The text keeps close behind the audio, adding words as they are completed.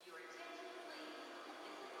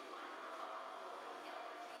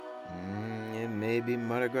may be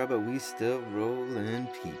Mardi Gras, but we still rollin'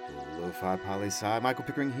 people. Lo-Fi Poli-Sci, Michael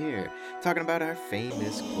Pickering here, talking about our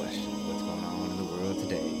famous question, what's going on in the world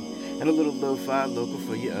today? And a little Lo-Fi local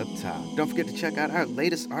for you up top. Don't forget to check out our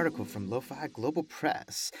latest article from Lo-Fi Global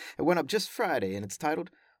Press. It went up just Friday, and it's titled,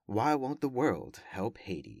 Why Won't the World Help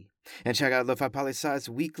Haiti? And check out Lo-Fi Poli-Sci's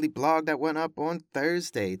weekly blog that went up on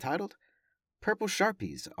Thursday, titled, Purple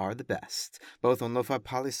Sharpies are the best, both on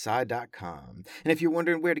LoFiPoliSci.com. And if you're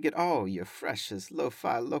wondering where to get all your freshest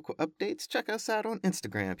Lo-Fi local updates, check us out on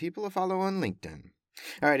Instagram, people, or follow on LinkedIn.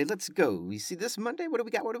 Alrighty, let's go. You see this Monday? What do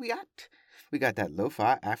we got? We got that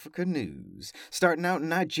Lo-Fi Africa news. Starting out in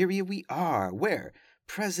Nigeria, where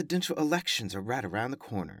presidential elections are right around the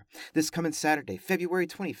corner. This coming Saturday, February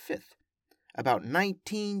 25th. About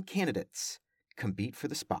 19 candidates compete for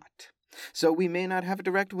the spot. So we may not have a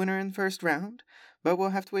direct winner in the first round, but we'll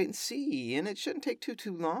have to wait and see, and it shouldn't take too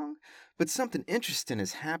long. But something interesting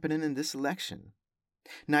is happening in this election.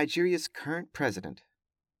 Nigeria's current president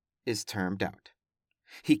is termed out.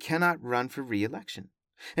 He cannot run for re-election.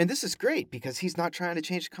 And this is great because he's not trying to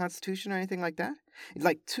change the Constitution or anything like that.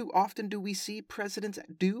 Like too often do we see presidents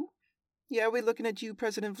do? Yeah, we're looking at you,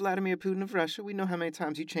 President Vladimir Putin of Russia. We know how many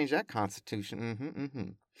times you changed that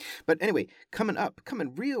Constitution. But anyway, coming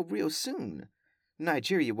real soon,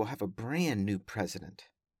 Nigeria will have a brand new president.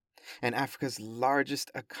 And Africa's largest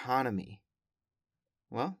economy.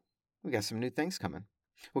 Well, we got some new things coming.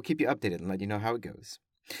 We'll keep you updated and let you know how it goes.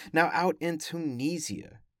 Now out in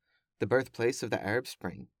Tunisia, the birthplace of the Arab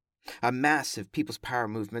Spring. A massive people's power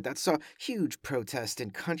movement that saw huge protests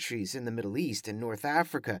in countries in the Middle East and North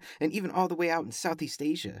Africa, and even all the way out in Southeast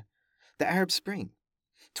Asia. The Arab Spring.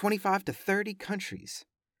 25 to 30 countries.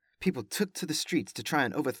 People took to the streets to try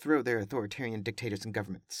and overthrow their authoritarian dictators and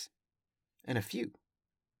governments. And a few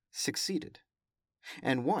succeeded.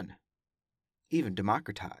 And one even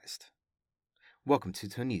democratized. Welcome to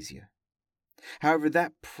Tunisia. However,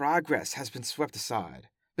 that progress has been swept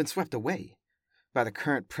away by the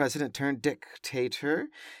current president-turned-dictator,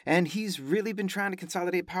 and he's really been trying to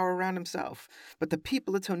consolidate power around himself. But the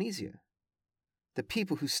people of Tunisia, the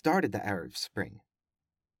people who started the Arab Spring,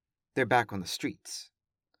 they're back on the streets,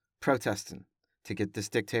 protesting to get this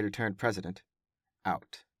dictator-turned-president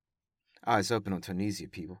out. Eyes open on Tunisia,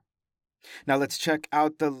 people. Now let's check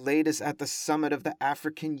out the latest at the summit of the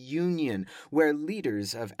African Union, where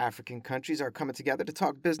leaders of African countries are coming together to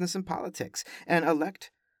talk business and politics and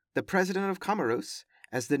elect the president of Comoros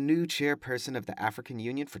as the new chairperson of the African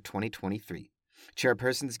Union for 2023.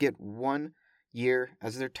 Chairpersons get 1 year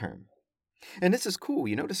as their term. And this is cool,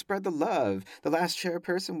 to spread the love. The last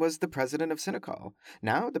chairperson was the president of Senegal,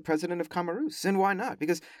 now the president of Comoros. And why not?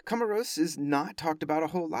 Because Comoros is not talked about a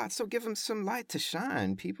whole lot, so give them some light to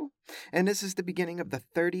shine, people. And this is the beginning of the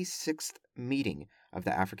 36th meeting of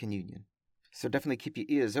the African Union. So definitely keep your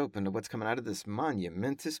ears open to what's coming out of this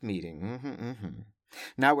monumentous meeting.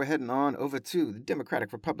 Now we're heading on over to the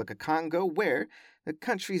Democratic Republic of Congo, where the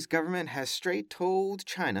country's government has straight told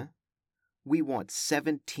China, we want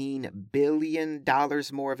 $17 billion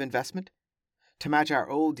more of investment to match our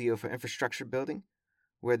old deal for infrastructure building,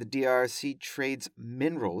 where the DRC trades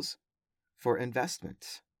minerals for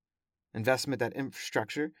investment that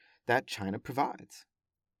infrastructure that China provides.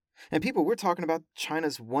 And people, we're talking about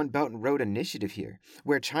China's One Belt and Road Initiative here,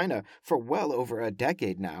 where China, for well over a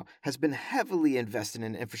decade now, has been heavily investing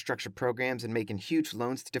in infrastructure programs and making huge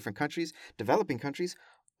loans to different countries, developing countries,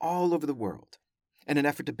 all over the world, in an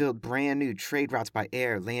effort to build brand new trade routes by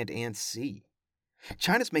air, land, and sea.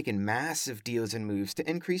 China's making massive deals and moves to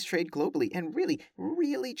increase trade globally and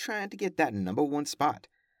really trying to get that number one spot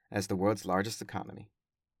as the world's largest economy.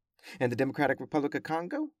 And the Democratic Republic of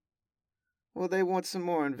Congo? Well, they want some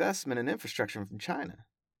more investment in infrastructure from China.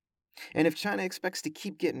 And if China expects to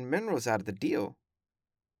keep getting minerals out of the deal,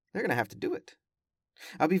 they're going to have to do it.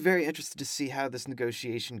 I'll be very interested to see how this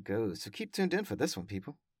negotiation goes, so keep tuned in for this one,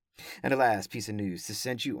 people. And the last piece of news to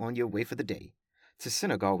send you on your way for the day. To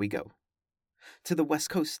Senegal we go. To the west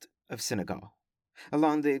coast of Senegal,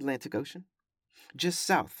 along the Atlantic Ocean, just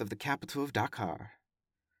south of the capital of Dakar,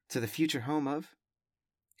 to the future home of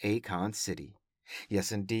Akon City.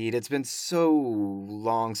 Yes, indeed. It's been so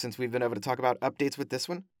long since we've been able to talk about updates with this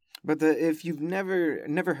one. But if you've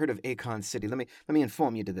never heard of Akon City, let me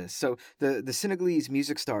inform you to this. So the Senegalese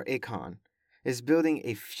music star Akon is building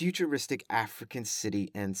a futuristic African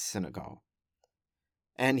city in Senegal.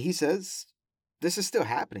 And he says this is still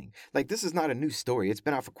happening. Like, this is not a new story. It's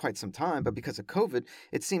been out for quite some time, but because of COVID,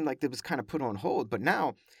 it seemed like it was kind of put on hold. But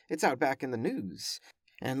now it's out back in the news.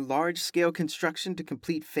 And large-scale construction to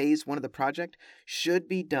complete Phase 1 of the project should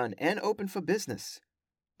be done and open for business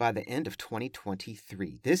by the end of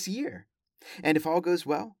 2023, this year. And if all goes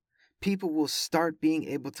well, people will start being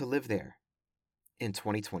able to live there in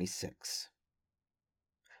 2026.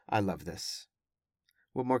 I love this.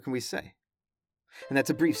 What more can we say? And that's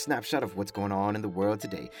a brief snapshot of what's going on in the world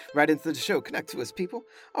today. Right into the show. Connect to us, people.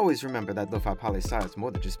 Always remember that Lo-Fi Poli-Sci is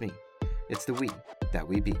more than just me. It's the we that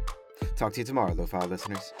we be. Talk to you tomorrow, Lo-Fi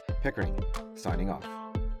listeners. Pickering, signing off.